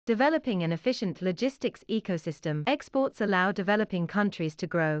Developing an efficient logistics ecosystem. Exports allow developing countries to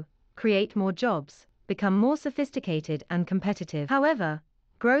grow, create more jobs, become more sophisticated and competitive. However,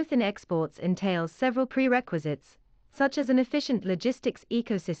 growth in exports entails several prerequisites, such as an efficient logistics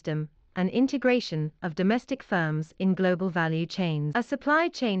ecosystem and integration of domestic firms in global value chains. A supply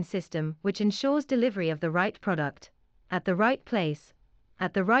chain system which ensures delivery of the right product, at the right place,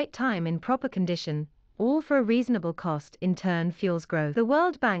 at the right time in proper condition, all for a reasonable cost, in turn fuels growth. The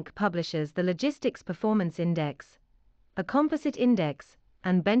World Bank publishes the Logistics Performance Index, a composite index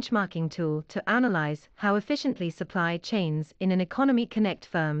and benchmarking tool to analyze how efficiently supply chains in an economy connect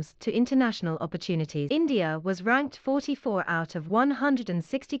firms to international opportunities. India was ranked 44 out of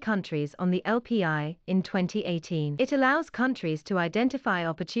 160 countries on the LPI in 2018. It allows countries to identify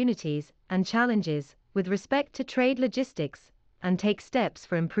opportunities and challenges with respect to trade logistics and take steps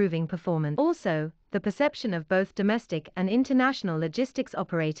for improving performance. Also, the perception of both domestic and international logistics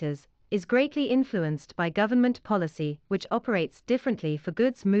operators is greatly influenced by government policy, which operates differently for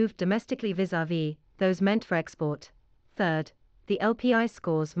goods moved domestically vis-à-vis those meant for export. Third, the LPI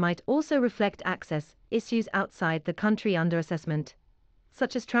scores might also reflect access issues outside the country under assessment,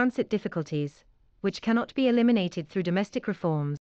 such as transit difficulties, which cannot be eliminated through domestic reforms.